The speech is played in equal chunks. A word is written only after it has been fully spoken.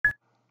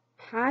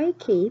Hi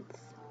kids,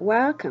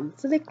 welcome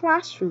to the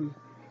classroom.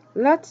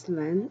 Let's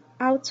learn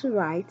how to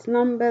write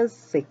numbers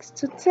 6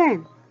 to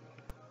 10.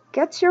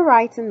 Get your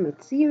writing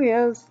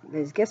materials.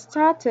 Let's get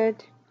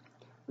started.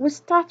 We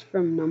start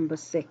from number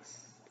 6.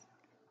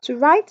 To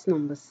write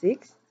number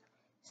 6,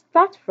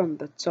 start from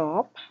the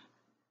top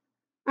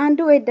and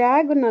do a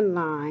diagonal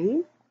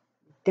line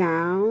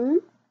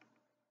down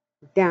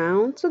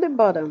to the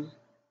bottom.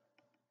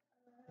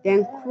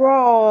 Then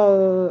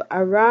crawl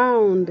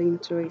around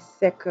into a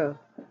circle.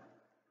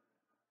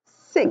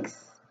 6.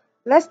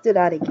 Let's do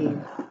that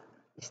again.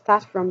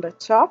 Start from the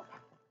top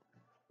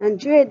and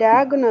draw a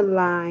diagonal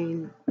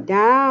line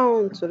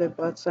down to the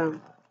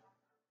bottom.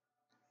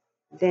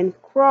 Then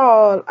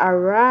crawl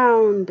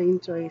around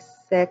into a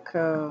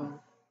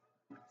circle.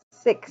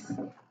 6.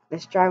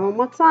 Let's try one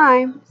more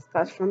time.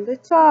 Start from the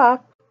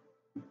top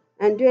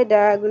and do a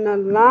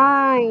diagonal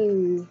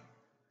line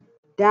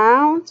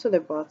down to the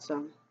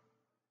bottom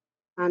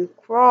and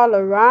crawl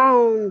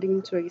around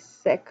into a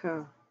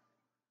circle.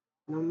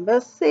 Number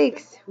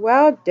 6.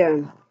 Well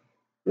done.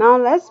 Now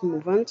let's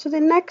move on to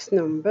the next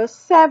number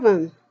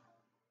 7.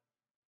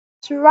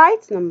 To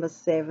write number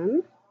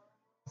 7,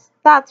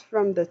 start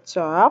from the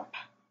top,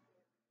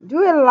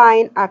 do a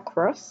line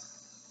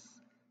across,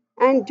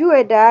 and do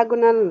a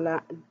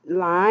diagonal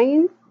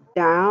line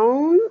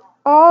down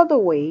all the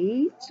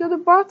way to the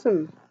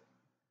bottom.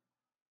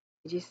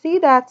 Did you see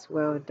that?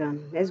 Well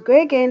done. Let's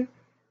go again.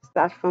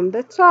 Start from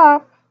the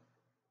top,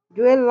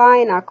 do a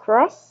line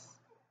across,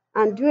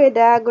 and do a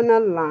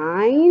diagonal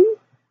line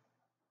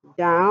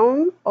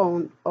down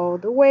on all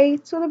the way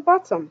to the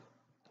bottom.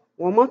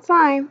 One more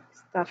time.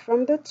 Start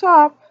from the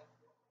top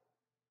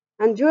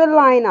and do a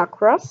line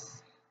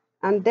across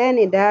and then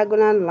a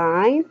diagonal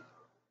line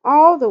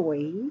all the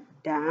way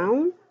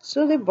down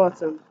to the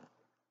bottom.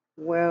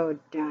 Well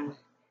done.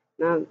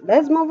 Now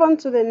let's move on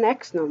to the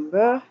next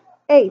number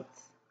 8.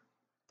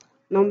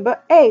 Number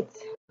 8.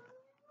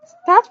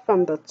 Start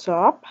from the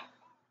top,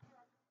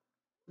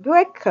 do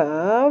a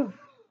curve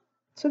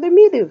to the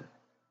middle,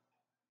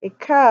 a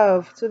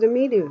curve to the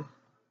middle.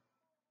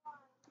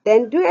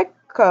 Then do a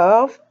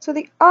curve to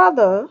the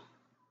other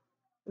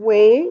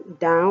way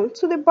down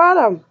to the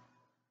bottom.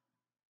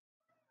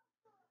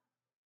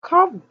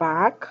 Curve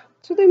back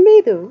to the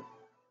middle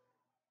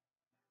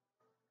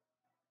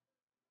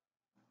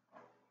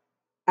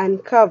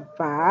and curve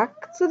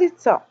back to the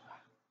top.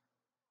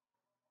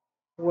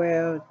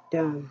 Well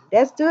done.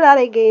 Let's do that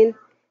again.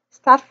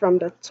 Start from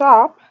the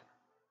top,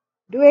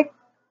 do a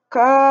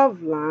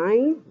curved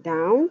line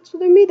down to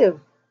the middle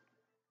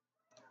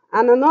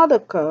and another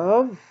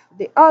curve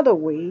the other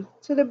way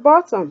to the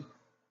bottom.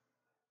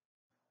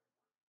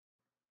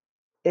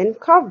 Then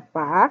curve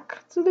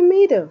back to the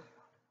middle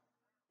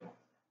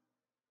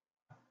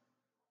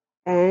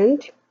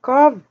and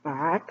curve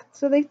back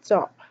to the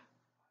top.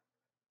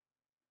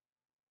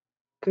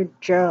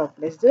 Good job.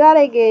 Let's do that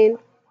again.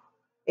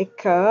 A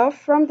curve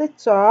from the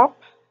top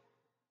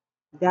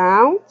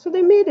down to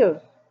the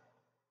middle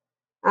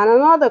and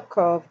another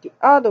curve the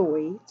other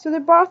way to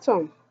the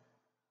bottom.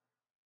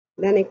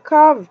 Then a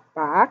curve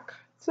back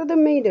to the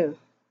middle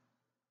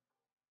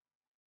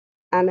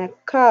and a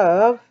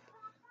curve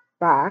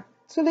back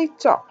to the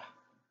top.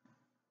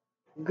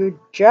 Good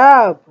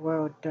job.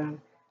 Well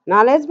done.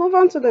 Now let's move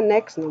on to the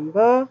next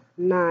number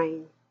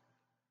 9.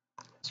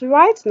 To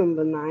write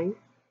number 9,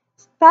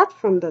 start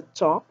from the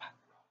top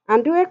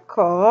and do a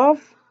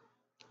curve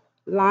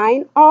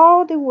line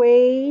all the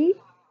way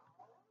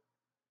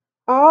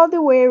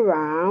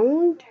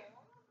around.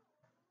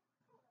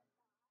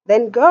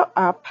 Then go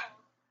up,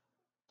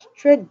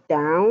 straight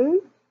down,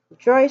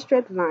 draw a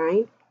straight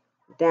line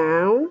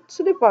down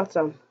to the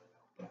bottom.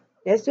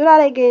 Let's do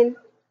that again.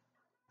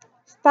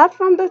 Start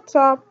from the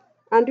top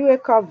and do a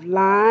curved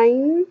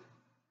line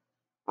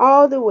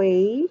all the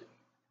way.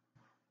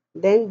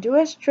 Then do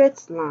a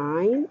straight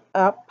line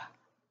up,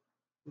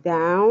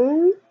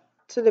 down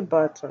to the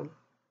bottom.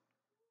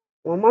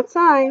 One more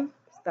time.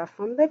 Start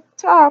from the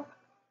top,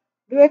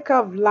 do a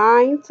curved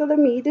line to the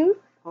middle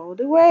all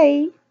the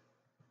way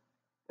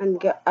and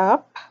go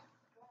up,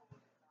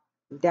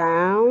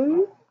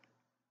 down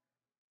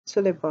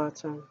to the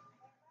bottom.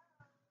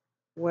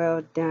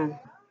 Well done.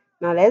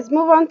 Now let's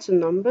move on to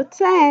number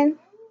 10.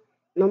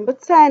 Number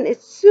 10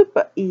 is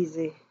super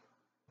easy.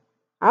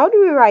 How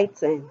do we write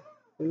 10?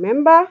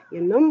 Remember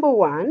your number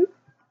 1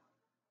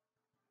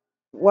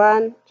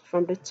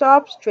 from the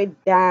top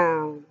straight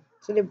down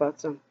to the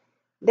bottom.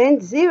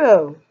 Then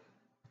 0,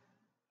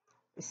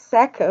 a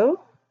circle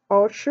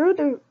all through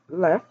the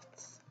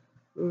left,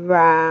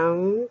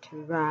 round,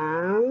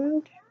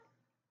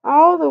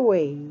 all the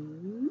way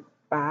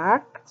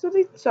back to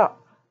the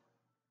top.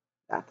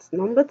 That's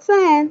number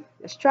 10.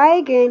 Let's try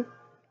again.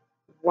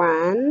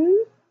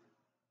 1,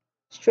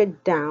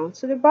 straight down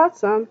to the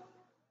bottom,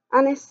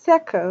 and a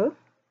circle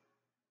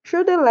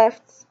through the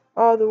left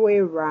all the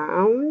way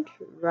round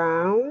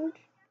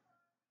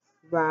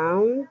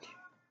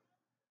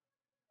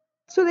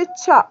to the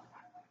top.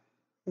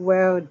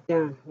 Well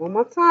done. One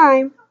more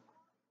time.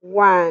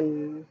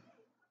 1,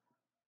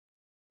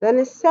 then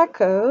a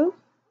circle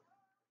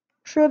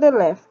through the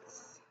left,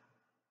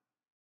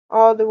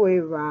 all the way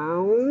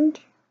round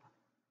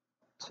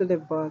to the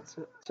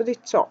bottom, to the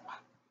top.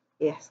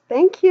 Yes,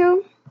 thank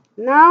you.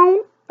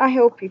 Now I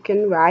hope you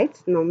can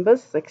write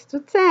numbers 6 to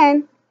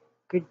 10.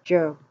 Good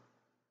job.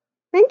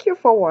 Thank you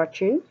for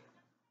watching.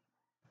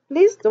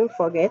 Please don't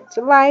forget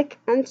to like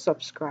and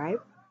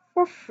subscribe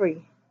for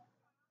free.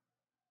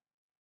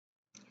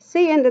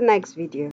 See you in the next video.